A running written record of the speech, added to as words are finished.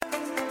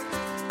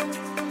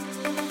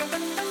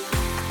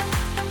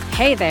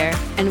Hey there,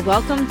 and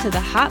welcome to the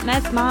Hot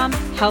Mess Mom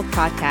Health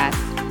Podcast.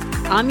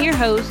 I'm your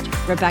host,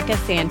 Rebecca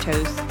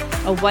Santos,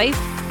 a wife,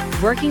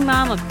 working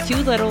mom of two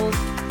littles,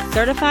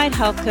 certified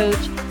health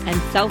coach, and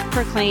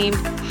self-proclaimed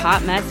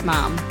hot mess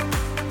mom.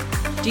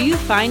 Do you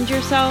find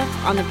yourself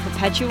on the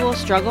perpetual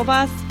struggle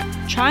bus,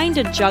 trying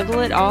to juggle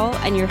it all,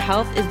 and your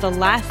health is the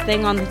last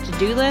thing on the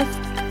to-do list,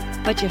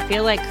 but you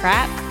feel like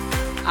crap?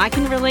 I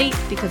can relate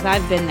because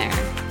I've been there.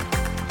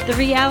 The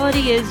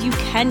reality is you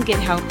can get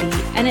healthy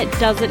and it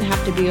doesn't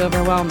have to be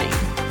overwhelming.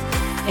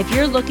 If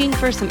you're looking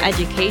for some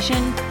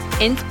education,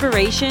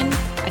 inspiration,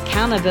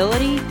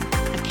 accountability,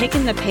 a kick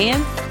in the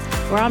pants,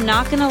 or I'm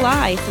not gonna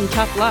lie, some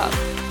tough love,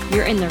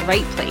 you're in the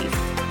right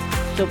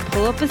place. So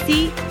pull up a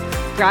seat,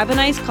 grab a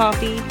nice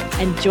coffee,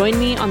 and join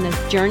me on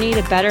this journey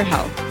to better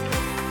health.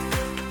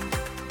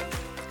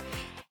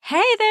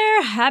 Hey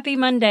there, happy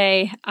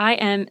Monday. I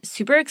am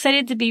super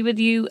excited to be with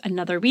you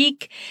another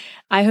week.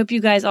 I hope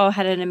you guys all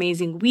had an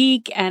amazing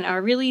week and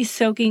are really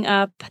soaking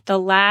up the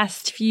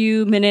last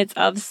few minutes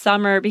of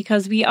summer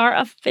because we are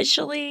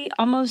officially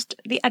almost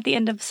at the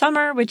end of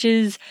summer, which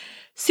is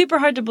super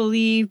hard to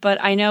believe, but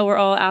I know we're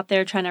all out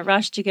there trying to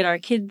rush to get our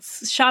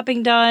kids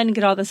shopping done,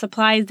 get all the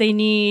supplies they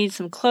need,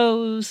 some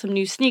clothes, some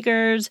new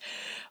sneakers,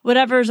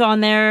 whatever's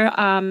on there.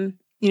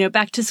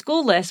 Back to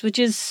school list, which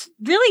is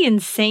really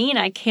insane.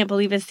 I can't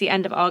believe it's the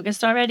end of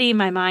August already.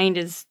 My mind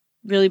is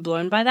really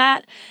blown by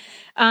that.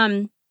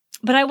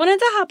 But I wanted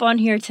to hop on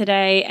here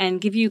today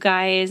and give you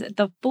guys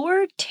the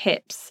 4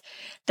 tips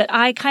that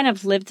I kind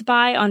of lived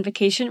by on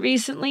vacation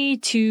recently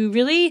to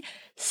really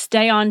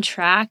stay on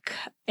track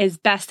as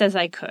best as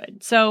I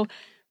could. So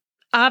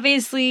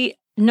obviously,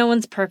 no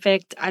one's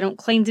perfect. I don't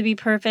claim to be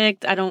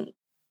perfect. I don't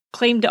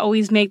claim to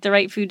always make the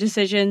right food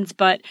decisions,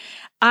 but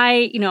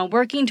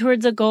working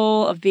towards a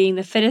goal of being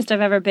the fittest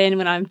I've ever been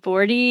when I'm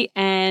 40,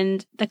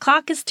 and the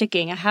clock is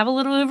ticking. I have a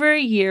little over a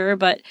year,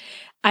 but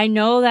I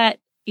know that,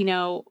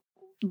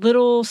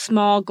 little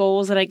small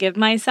goals that I give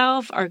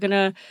myself are going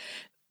to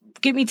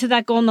get me to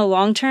that goal in the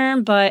long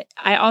term, but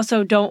I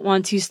also don't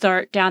want to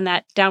start down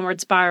that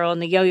downward spiral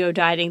and the yo-yo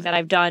dieting that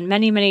I've done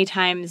many, many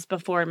times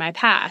before in my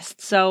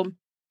past. So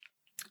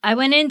I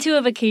went into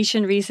a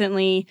vacation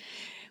recently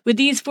with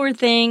these 4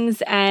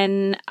 things,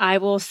 and I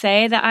will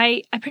say that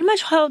I pretty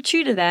much held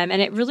true to them,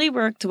 and it really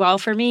worked well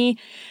for me.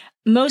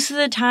 Most of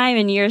the time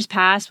in years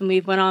past when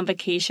we've went on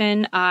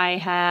vacation, I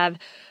have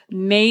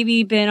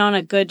maybe been on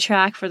a good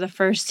track for the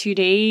first 2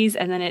 days,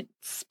 and then it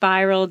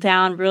spiraled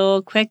down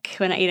real quick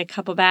when I ate a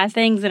couple bad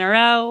things in a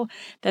row.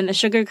 Then the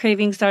sugar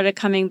cravings started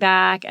coming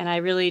back, and I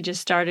really just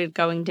started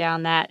going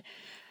down that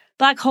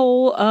black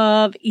hole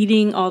of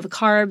eating all the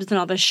carbs and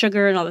all the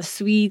sugar and all the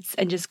sweets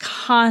and just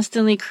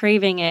constantly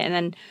craving it. And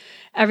then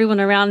everyone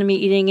around me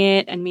eating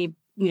it and me,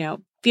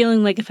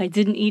 feeling like if I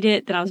didn't eat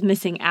it, then I was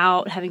missing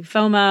out, having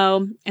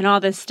FOMO and all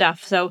this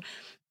stuff. So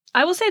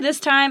I will say this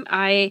time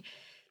I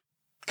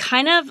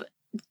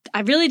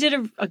really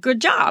did a good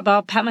job.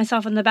 I'll pat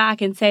myself on the back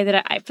and say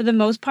that for the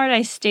most part,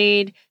 I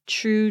stayed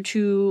true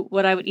to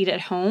what I would eat at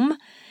home.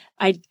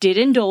 I did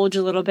indulge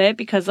a little bit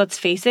because let's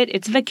face it,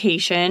 it's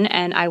vacation,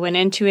 and I went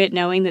into it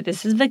knowing that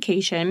this is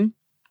vacation.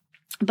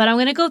 But I'm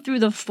going to go through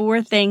the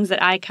 4 things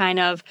that I kind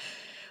of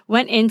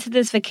went into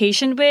this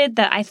vacation with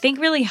that I think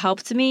really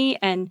helped me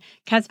and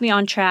kept me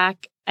on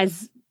track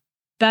as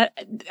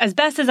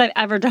best as I've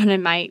ever done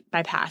in my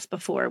past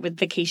before with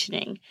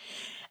vacationing.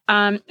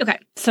 Okay,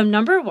 so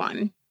number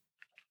 1,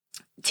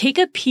 take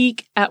a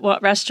peek at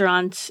what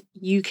restaurants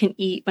you can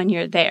eat when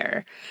you're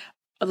there.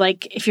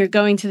 Like if you're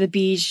going to the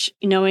beach,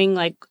 knowing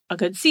like a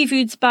good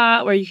seafood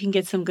spot where you can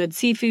get some good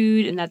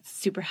seafood and that's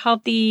super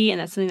healthy and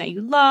that's something that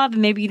you love,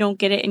 and maybe you don't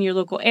get it in your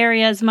local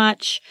area as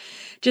much.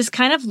 Just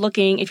kind of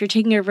looking, if you're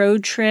taking a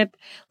road trip,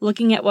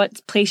 looking at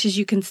what places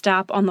you can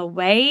stop on the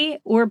way,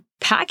 or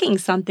packing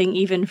something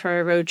even for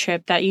a road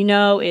trip that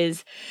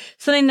is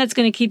something that's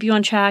going to keep you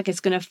on track. It's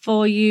going to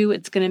fuel you.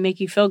 It's going to make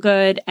you feel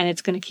good, and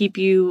it's going to keep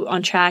you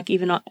on track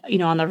even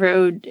on the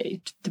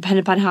road,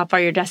 depending upon how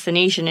far your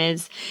destination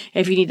is,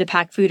 if you need to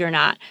pack food or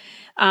not.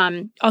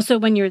 Also,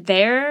 when you're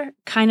there,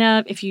 kind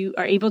of, if you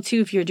are able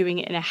to, if you're doing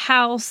it in a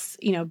house,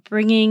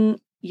 bringing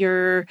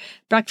your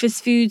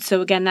breakfast food.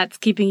 So again, that's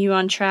keeping you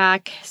on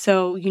track.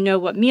 So you know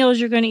what meals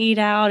you're going to eat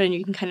out, and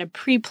you can kind of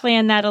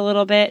pre-plan that a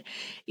little bit,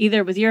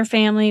 either with your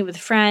family, with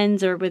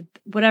friends, or with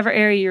whatever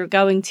area you're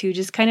going to,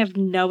 just kind of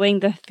knowing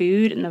the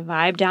food and the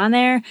vibe down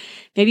there.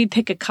 Maybe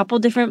pick a couple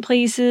different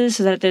places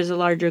so that if there's a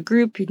larger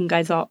group,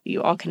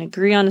 you all can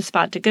agree on a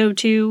spot to go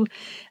to.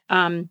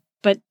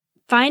 But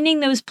finding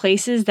those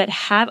places that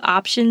have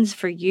options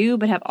for you,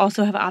 but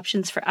also have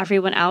options for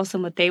everyone else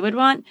and what they would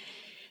want,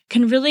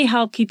 can really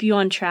help keep you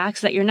on track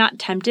so that you're not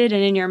tempted.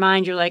 And in your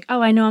mind, you're like,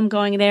 oh, I know I'm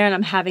going there and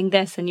I'm having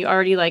this. And you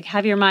already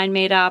have your mind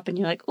made up and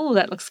you're like, oh,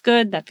 that looks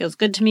good. That feels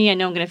good to me. I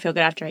know I'm going to feel good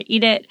after I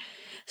eat it.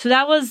 So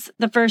that was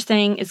the first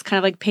thing, is kind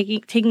of like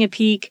taking a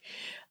peek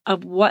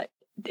of what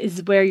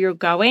is where you're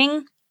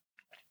going.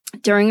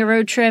 during a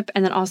road trip,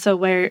 and then also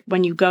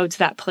when you go to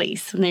that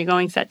place, when you're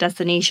going to that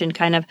destination,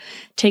 kind of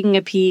taking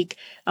a peek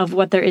of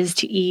what there is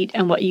to eat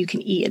and what you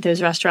can eat at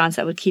those restaurants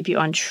that would keep you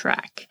on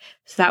track.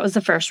 So that was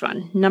the first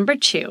one. Number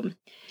 2,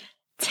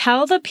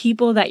 tell the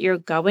people that you're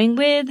going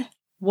with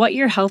what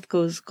your health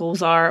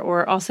goals are,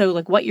 or also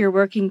like what you're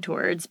working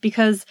towards,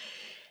 because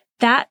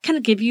that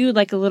can give you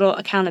like a little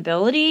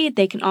accountability.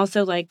 They can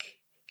also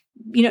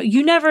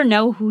you never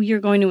know who you're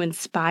going to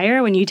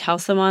inspire when you tell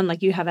someone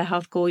like you have a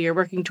health goal, you're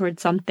working towards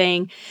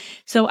something.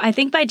 So I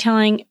think by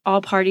telling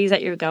all parties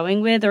that you're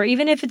going with, or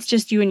even if it's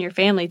just you and your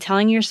family,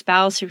 telling your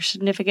spouse, your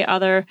significant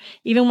other,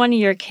 even one of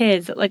your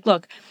kids, like,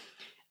 look,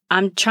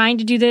 I'm trying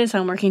to do this.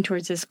 I'm working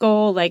towards this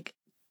goal. Like,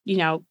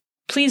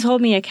 please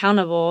hold me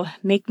accountable.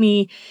 Make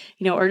me,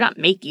 or not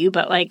make you,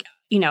 but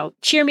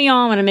cheer me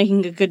on when I'm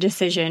making a good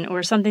decision,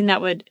 or something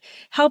that would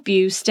help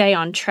you stay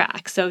on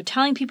track. So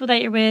telling people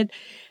that you're with,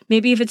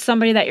 maybe if it's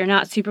somebody that you're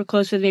not super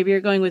close with, maybe you're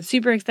going with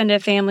super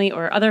extended family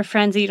or other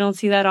friends that you don't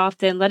see that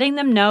often, letting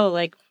them know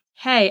like,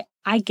 hey,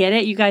 I get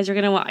it. You guys are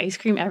going to want ice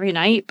cream every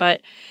night,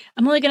 but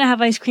I'm only going to have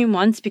ice cream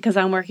once because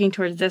I'm working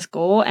towards this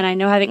goal. And I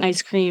know having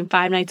ice cream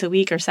 5 nights a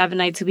week or 7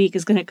 nights a week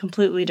is going to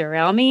completely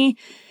derail me.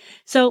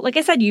 So like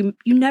I said, you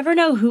never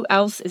know who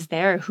else is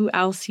there, who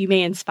else you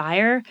may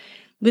inspire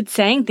with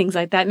saying things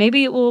like that.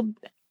 Maybe it will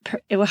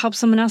help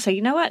someone else say,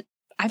 you know what?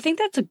 I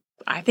think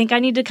I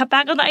need to cut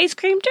back on the ice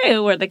cream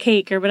too, or the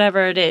cake, or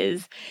whatever it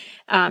is.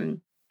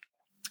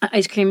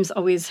 Ice cream is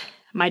always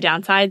my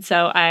downside,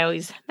 so I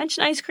always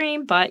mention ice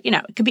cream, but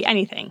it could be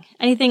anything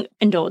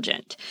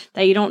indulgent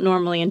that you don't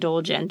normally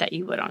indulge in that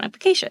you would on a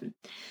vacation.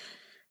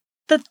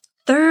 The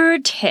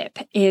third tip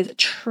is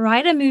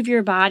try to move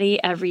your body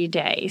every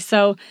day.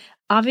 So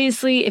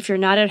obviously, if you're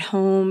not at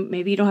home,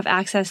 maybe you don't have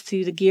access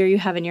to the gear you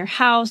have in your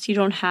house, you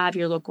don't have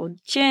your local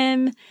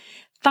gym,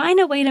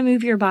 find a way to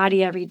move your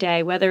body every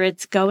day, whether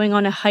it's going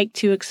on a hike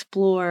to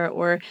explore,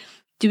 or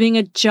doing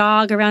a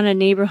jog around a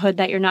neighborhood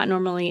that you're not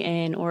normally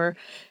in, or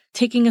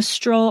taking a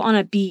stroll on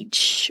a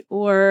beach,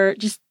 or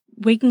just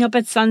waking up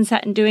at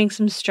sunset and doing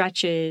some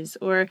stretches,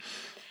 or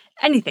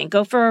anything.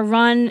 Go for a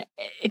run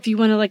if you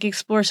want to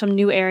explore some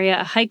new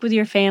area, a hike with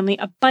your family,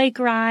 a bike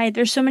ride.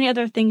 There's so many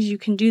other things you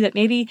can do that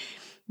maybe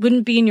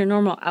wouldn't be in your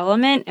normal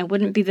element and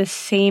wouldn't be the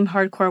same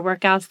hardcore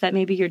workouts that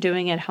maybe you're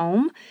doing at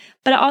home,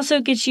 but it also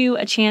gets you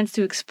a chance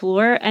to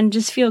explore and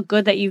just feel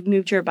good that you've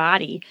moved your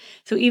body.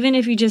 So even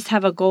if you just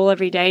have a goal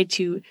every day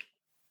to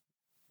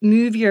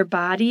move your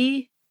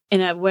body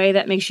in a way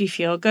that makes you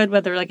feel good,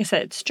 whether, like I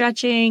said, it's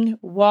stretching,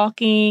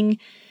 walking,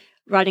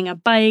 riding a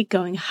bike,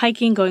 going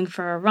hiking, going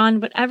for a run,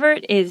 whatever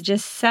it is,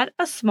 just set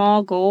a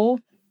small goal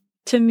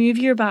to move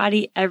your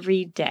body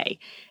every day.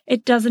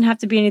 It doesn't have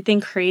to be anything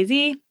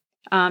crazy.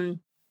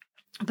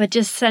 But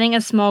just setting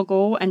a small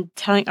goal and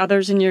telling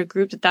others in your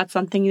group that that's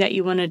something that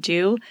you want to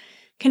do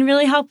can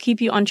really help keep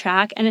you on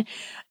track. And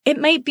it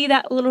might be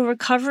that little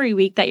recovery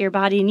week that your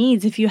body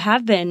needs if you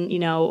have been,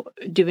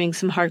 doing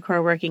some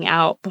hardcore working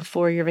out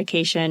before your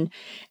vacation.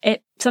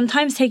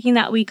 Sometimes taking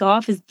that week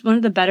off is one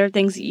of the better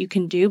things that you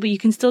can do, but you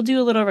can still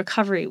do a little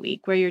recovery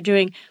week where you're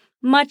doing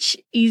much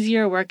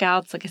easier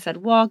workouts. Like I said,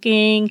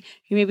 walking,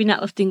 you're maybe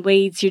not lifting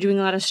weights, you're doing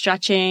a lot of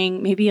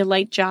stretching, maybe a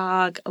light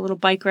jog, a little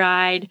bike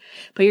ride,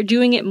 but you're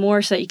doing it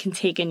more so that you can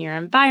take in your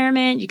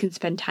environment, you can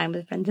spend time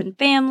with friends and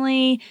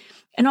family,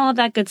 and all of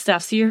that good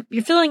stuff. So you're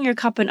filling your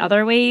cup in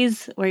other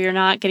ways where you're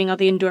not getting all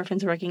the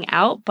endorphins working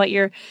out, but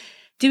you're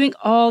doing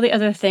all the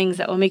other things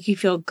that will make you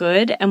feel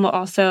good and will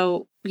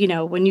also,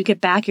 when you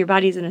get back, your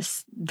body's in a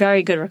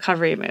very good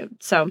recovery mood.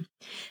 So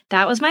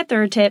that was my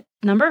third tip.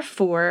 Number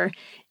 4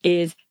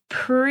 is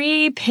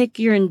pre-pick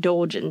your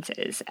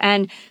indulgences.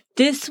 And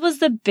this was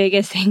the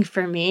biggest thing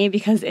for me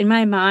because in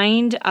my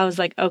mind, I was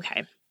like,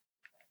 okay,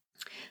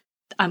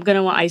 I'm going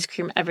to want ice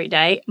cream every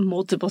day,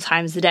 multiple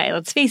times a day.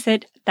 Let's face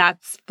it,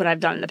 that's what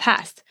I've done in the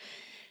past.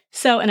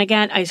 So, and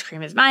again, ice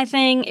cream is my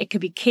thing. It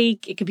could be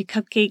cake, it could be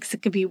cupcakes,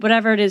 it could be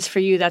whatever it is for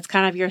you. That's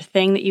kind of your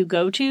thing that you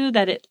go to,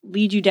 that it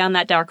leads you down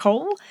that dark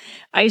hole.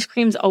 Ice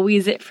cream's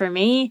always it for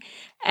me.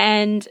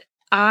 And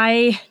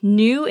I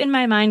knew in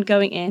my mind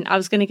going in, I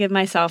was going to give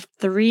myself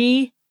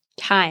 3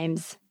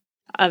 times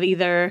of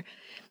either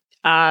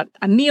a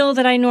meal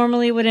that I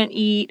normally wouldn't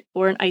eat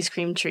or an ice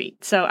cream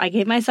treat. So I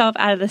gave myself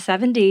out of the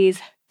 7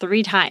 days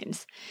 3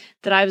 times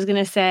that I was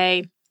going to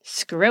say,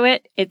 screw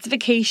it, it's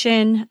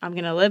vacation, I'm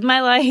going to live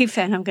my life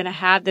and I'm going to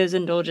have those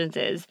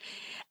indulgences.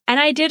 And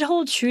I did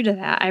hold true to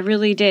that. I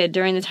really did.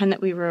 During the time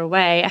that we were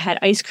away, I had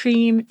ice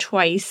cream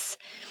twice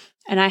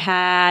and I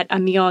had a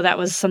meal that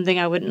was something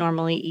I wouldn't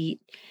normally eat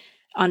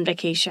on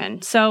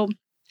vacation. So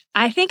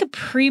I think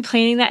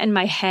pre-planning that in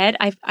my head,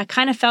 I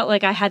kind of felt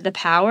like I had the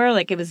power,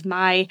 like it was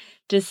my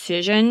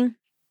decision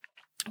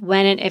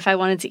when and if I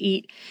wanted to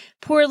eat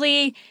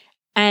poorly.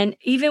 And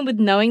even with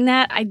knowing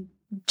that, I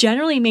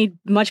generally made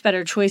much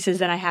better choices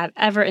than I have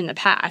ever in the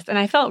past. And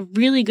I felt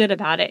really good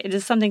about it. It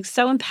is something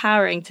so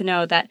empowering to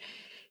know that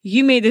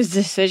you made those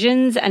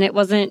decisions and it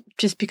wasn't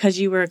just because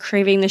you were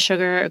craving the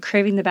sugar or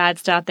craving the bad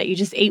stuff that you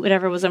just ate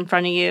whatever was in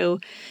front of you,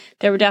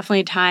 there were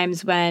definitely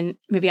times when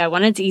maybe I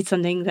wanted to eat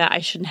something that I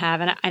shouldn't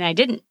have, and I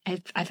didn't.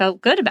 I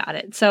felt good about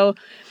it. So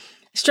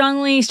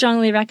strongly,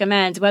 strongly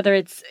recommend, whether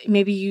it's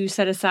maybe you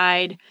set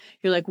aside,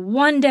 you're like,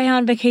 one day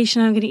on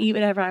vacation, I'm going to eat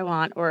whatever I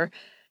want, or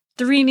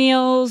 3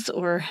 meals,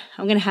 or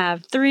I'm going to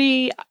have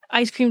 3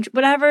 ice cream,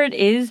 whatever it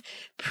is,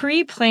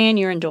 pre-plan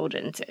your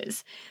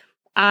indulgences.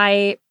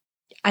 I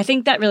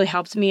think that really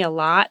helped me a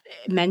lot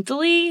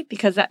mentally,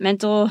 because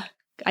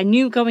I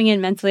knew going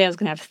in mentally I was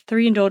going to have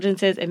 3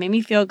 indulgences. It made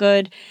me feel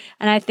good.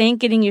 And I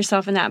think getting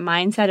yourself in that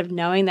mindset of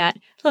knowing that,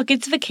 look,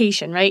 it's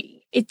vacation, right?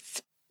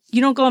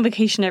 You don't go on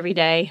vacation every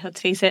day.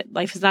 Let's face it,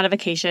 life is not a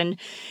vacation.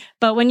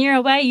 But when you're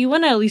away, you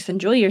want to at least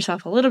enjoy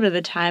yourself a little bit of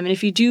the time. And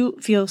if you do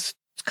feel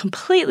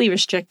completely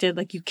restricted,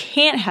 like you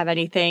can't have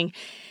anything,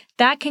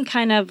 that can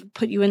kind of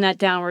put you in that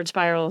downward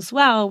spiral as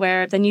well,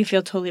 where then you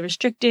feel totally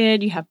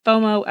restricted. You have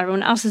FOMO,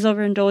 everyone else is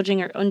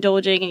overindulging or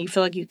indulging, and you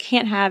feel like you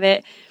can't have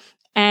it.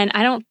 And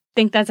I don't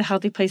think that's a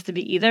healthy place to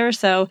be either.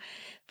 So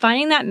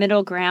finding that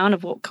middle ground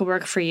of what could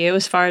work for you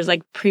as far as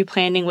like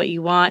pre-planning what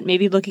you want,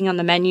 maybe looking on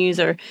the menus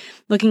or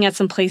looking at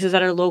some places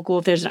that are local,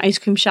 if there's an ice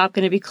cream shop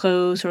going to be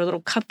closed or a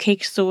little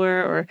cupcake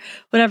store or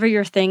whatever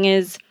your thing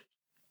is,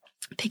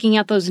 picking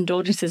out those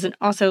indulgences. And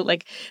also,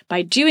 like,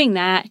 by doing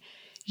that,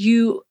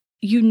 you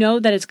know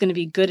that it's going to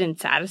be good and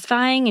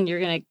satisfying, and you're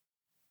going to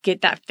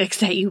get that fix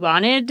that you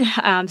wanted.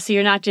 So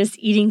you're not just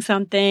eating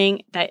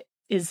something that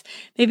is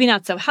maybe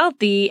not so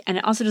healthy, and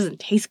it also doesn't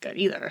taste good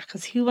either,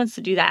 because who wants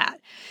to do that?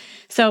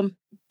 So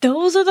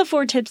those are the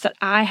 4 tips that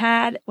I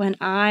had when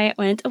I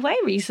went away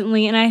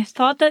recently, and I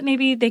thought that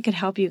maybe they could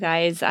help you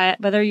guys,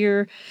 whether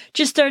you're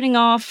just starting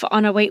off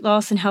on a weight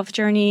loss and health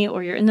journey,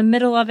 or you're in the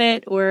middle of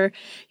it, or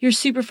you're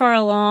super far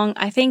along.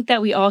 I think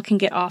that we all can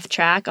get off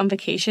track on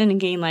vacation and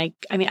gain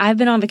I've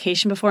been on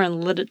vacation before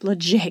and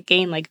legit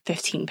gained like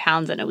 15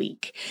 pounds in a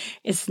week.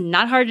 It's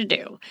not hard to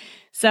do.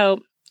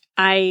 So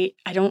I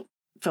don't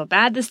feel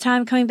bad this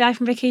time coming back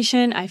from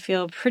vacation. I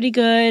feel pretty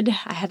good.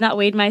 I have not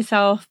weighed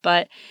myself,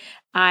 but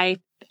I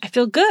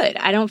feel good.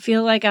 I don't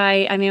feel like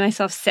I made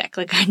myself sick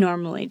like I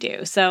normally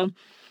do. So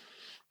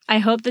I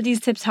hope that these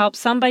tips help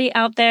somebody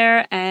out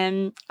there,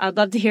 and I'd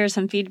love to hear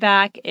some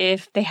feedback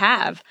if they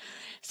have.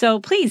 So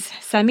please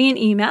send me an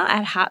email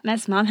at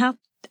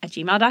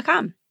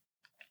hotmessmomhealth@gmail.com.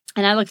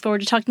 And I look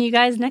forward to talking to you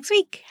guys next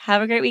week.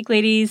 Have a great week,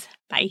 ladies.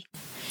 Bye.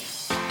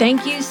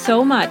 Thank you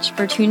so much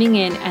for tuning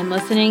in and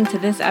listening to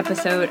this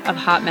episode of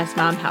Hot Mess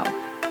Mom Health.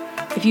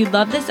 If you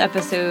love this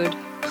episode,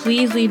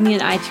 please leave me an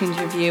iTunes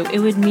review. It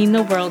would mean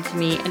the world to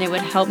me, and it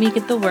would help me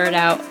get the word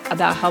out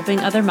about helping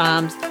other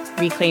moms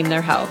reclaim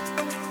their health.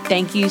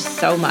 Thank you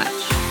so much.